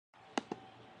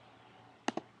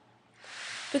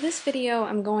For this video,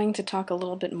 I'm going to talk a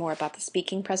little bit more about the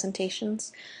speaking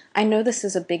presentations. I know this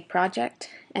is a big project,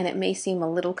 and it may seem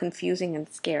a little confusing and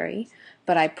scary,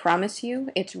 but I promise you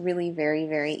it's really very,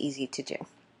 very easy to do.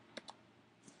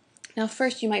 Now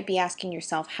first you might be asking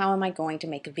yourself, how am I going to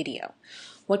make a video?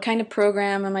 What kind of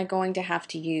program am I going to have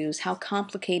to use? How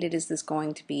complicated is this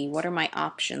going to be? What are my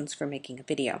options for making a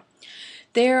video?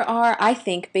 There are, I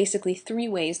think, basically three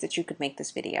ways that you could make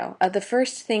this video. The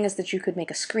first thing is that you could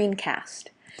make a screencast.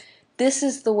 This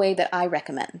is the way that I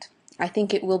recommend. I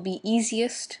think it will be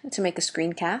easiest to make a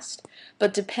screencast,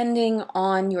 but depending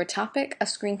on your topic, a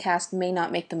screencast may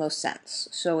not make the most sense,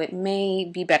 so it may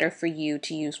be better for you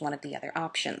to use one of the other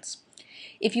options.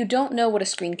 If you don't know what a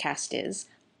screencast is,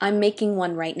 I'm making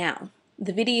one right now.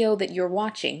 The video that you're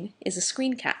watching is a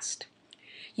screencast.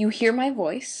 You hear my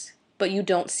voice, but you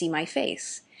don't see my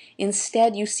face.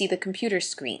 Instead, you see the computer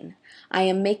screen. I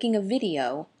am making a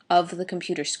video of the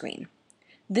computer screen.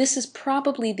 This is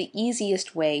probably the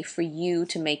easiest way for you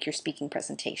to make your speaking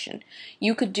presentation.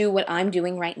 You could do what I'm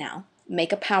doing right now,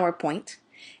 make a PowerPoint,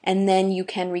 and then you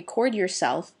can record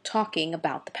yourself talking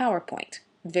about the PowerPoint.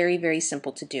 Very, very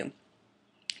simple to do.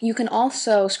 You can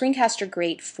also, screencasts are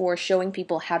great for showing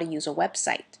people how to use a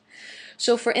website.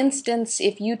 So for instance,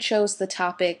 if you chose the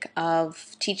topic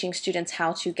of teaching students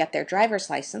how to get their driver's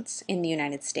license in the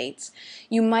United States,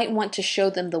 you might want to show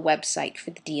them the website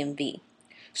for the DMV.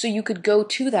 So you could go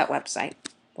to that website.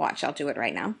 Watch, I'll do it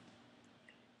right now.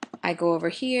 I go over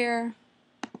here.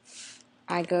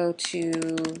 I go to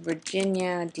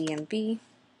Virginia DMV.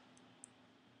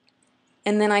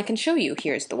 And then I can show you,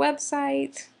 here's the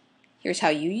website. Here's how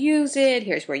you use it.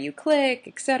 Here's where you click,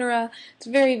 etc. It's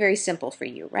very, very simple for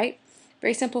you, right?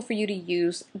 Very simple for you to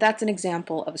use. That's an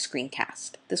example of a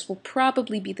screencast. This will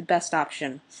probably be the best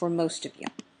option for most of you.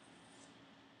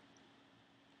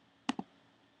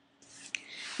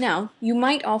 Now, you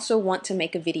might also want to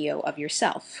make a video of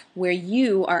yourself, where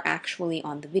you are actually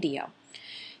on the video.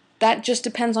 That just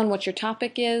depends on what your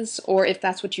topic is, or if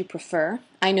that's what you prefer.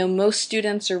 I know most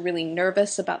students are really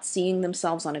nervous about seeing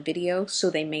themselves on a video, so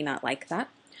they may not like that.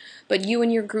 But you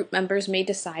and your group members may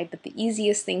decide that the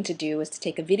easiest thing to do is to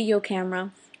take a video camera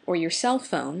or your cell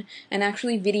phone and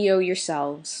actually video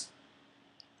yourselves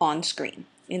on screen.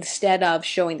 Instead of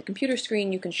showing the computer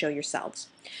screen, you can show yourselves.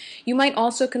 You might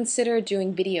also consider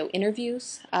doing video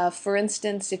interviews. For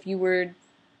instance, if you were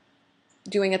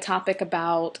doing a topic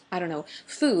about, I don't know,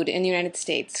 food in the United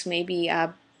States, maybe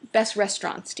best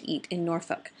restaurants to eat in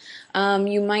Norfolk,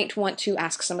 you might want to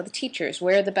ask some of the teachers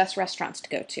where are the best restaurants to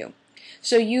go to.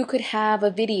 So you could have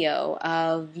a video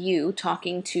of you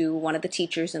talking to one of the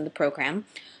teachers in the program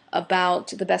about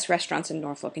the best restaurants in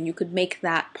Norfolk, and you could make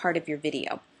that part of your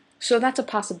video. So that's a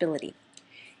possibility.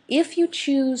 If you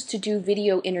choose to do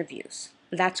video interviews,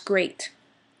 that's great.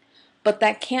 But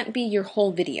that can't be your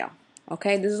whole video.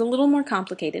 Okay, this is a little more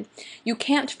complicated. You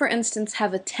can't, for instance,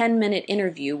 have a 10-minute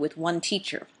interview with one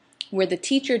teacher, where the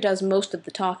teacher does most of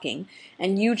the talking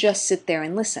and you just sit there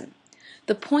and listen.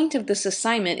 The point of this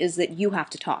assignment is that you have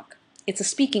to talk. It's a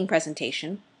speaking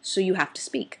presentation, so you have to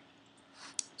speak.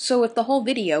 So if the whole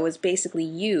video is basically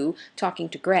you talking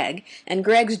to Greg, and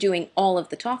Greg's doing all of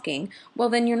the talking, well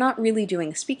then you're not really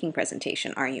doing a speaking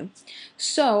presentation, are you?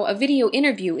 So a video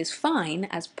interview is fine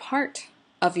as part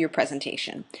of your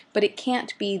presentation, but it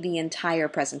can't be the entire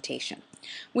presentation,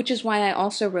 which is why I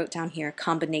also wrote down here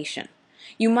combination.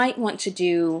 You might want to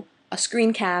do a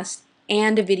screencast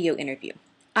and a video interview.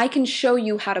 I can show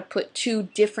you how to put two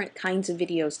different kinds of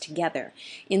videos together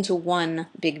into one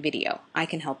big video. I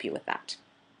can help you with that.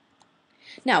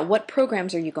 Now, what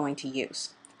programs are you going to use?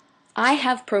 I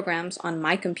have programs on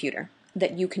my computer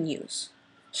that you can use.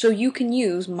 So you can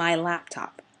use my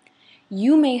laptop.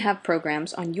 You may have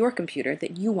programs on your computer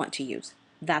that you want to use.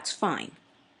 That's fine.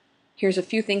 Here's a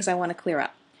few things I want to clear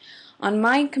up. On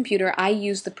my computer, I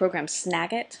use the program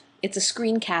Snagit. It's a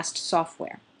screencast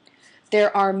software.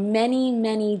 There are many,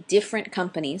 many different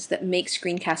companies that make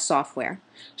screencast software,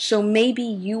 so maybe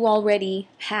you already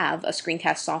have a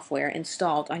screencast software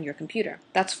installed on your computer.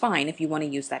 That's fine if you want to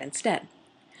use that instead.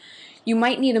 You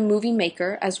might need a movie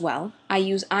maker as well. I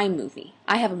use iMovie.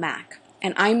 I have a Mac,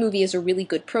 and iMovie is a really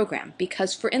good program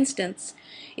because, for instance,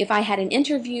 if I had an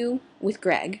interview with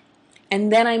Greg,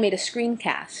 and then I made a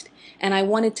screencast, and I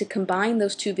wanted to combine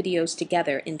those two videos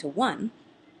together into one,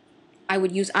 I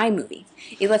would use iMovie.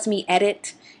 It lets me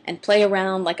edit and play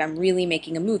around like I'm really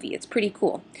making a movie. It's pretty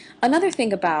cool. Another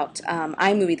thing about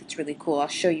iMovie that's really cool, I'll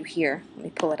show you here, let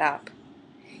me pull it up,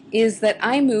 is that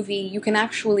iMovie, you can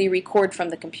actually record from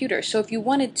the computer. So if you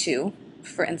wanted to,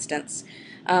 for instance,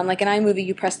 like in iMovie,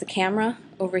 you press the camera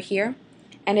over here,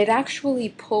 and it actually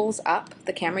pulls up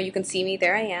the camera. You can see me,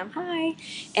 there I am, hi,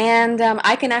 and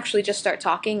I can actually just start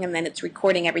talking, and then it's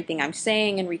recording everything I'm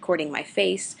saying and recording my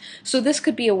face. So this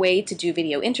could be a way to do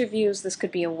video interviews. This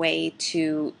could be a way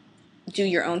to do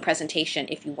your own presentation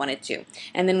if you wanted to,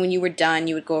 and then when you were done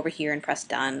you would go over here and press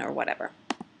done or whatever.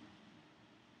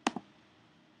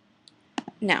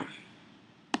 Now,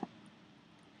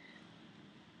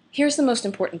 here's the most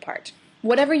important part.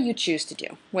 Whatever you choose to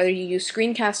do, whether you use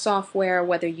screencast software,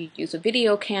 whether you use a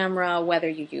video camera, whether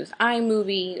you use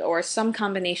iMovie, or some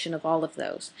combination of all of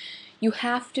those, you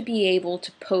have to be able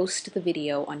to post the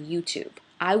video on YouTube.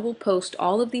 I will post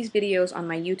all of these videos on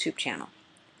my YouTube channel.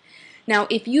 Now,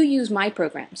 if you use my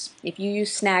programs, if you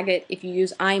use Snagit, if you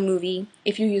use iMovie,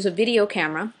 if you use a video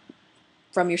camera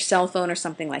from your cell phone or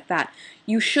something like that,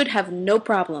 you should have no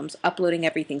problems uploading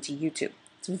everything to YouTube.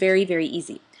 It's very, very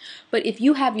easy. But if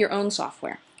you have your own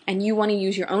software and you want to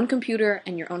use your own computer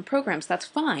and your own programs, that's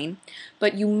fine,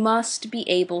 but you must be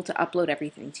able to upload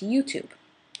everything to YouTube.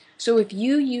 So if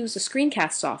you use a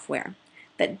screencast software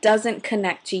that doesn't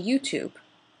connect to YouTube,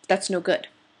 that's no good.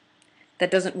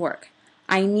 That doesn't work.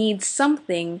 I need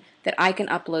something that I can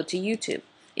upload to YouTube.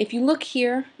 If you look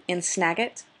here in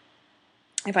Snagit,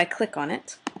 if I click on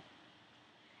it,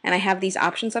 and I have these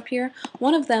options up here,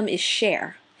 one of them is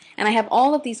share. And I have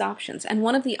all of these options, and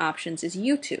one of the options is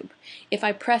YouTube. If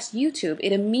I press YouTube,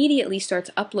 it immediately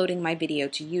starts uploading my video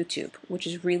to YouTube, which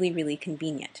is really, really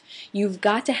convenient. You've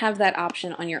got to have that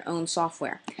option on your own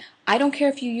software. I don't care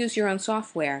if you use your own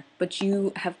software, but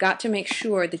you have got to make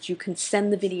sure that you can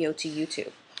send the video to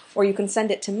YouTube. Or you can send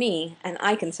it to me, and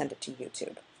I can send it to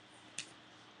YouTube.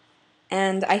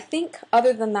 And I think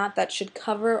other than that, that should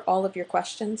cover all of your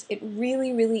questions. It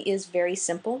really, really is very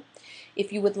simple.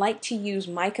 If you would like to use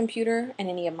my computer and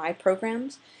any of my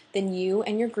programs, then you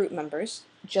and your group members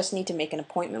just need to make an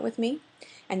appointment with me,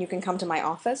 and you can come to my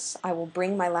office. I will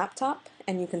bring my laptop,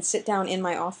 and you can sit down in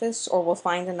my office, or we'll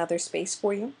find another space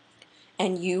for you,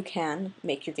 and you can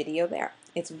make your video there.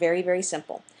 It's very, very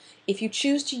simple. If you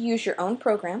choose to use your own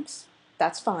programs,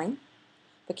 that's fine.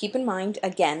 But keep in mind,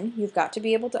 again, you've got to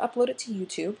be able to upload it to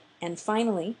YouTube. And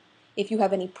finally, if you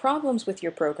have any problems with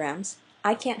your programs,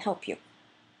 I can't help you.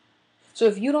 So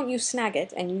if you don't use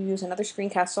Snagit and you use another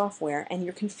screencast software and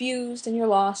you're confused and you're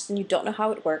lost and you don't know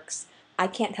how it works, I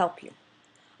can't help you.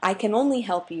 I can only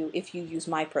help you if you use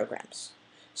my programs.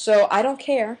 So I don't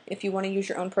care if you want to use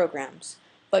your own programs,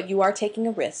 but you are taking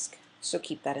a risk, so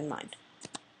keep that in mind.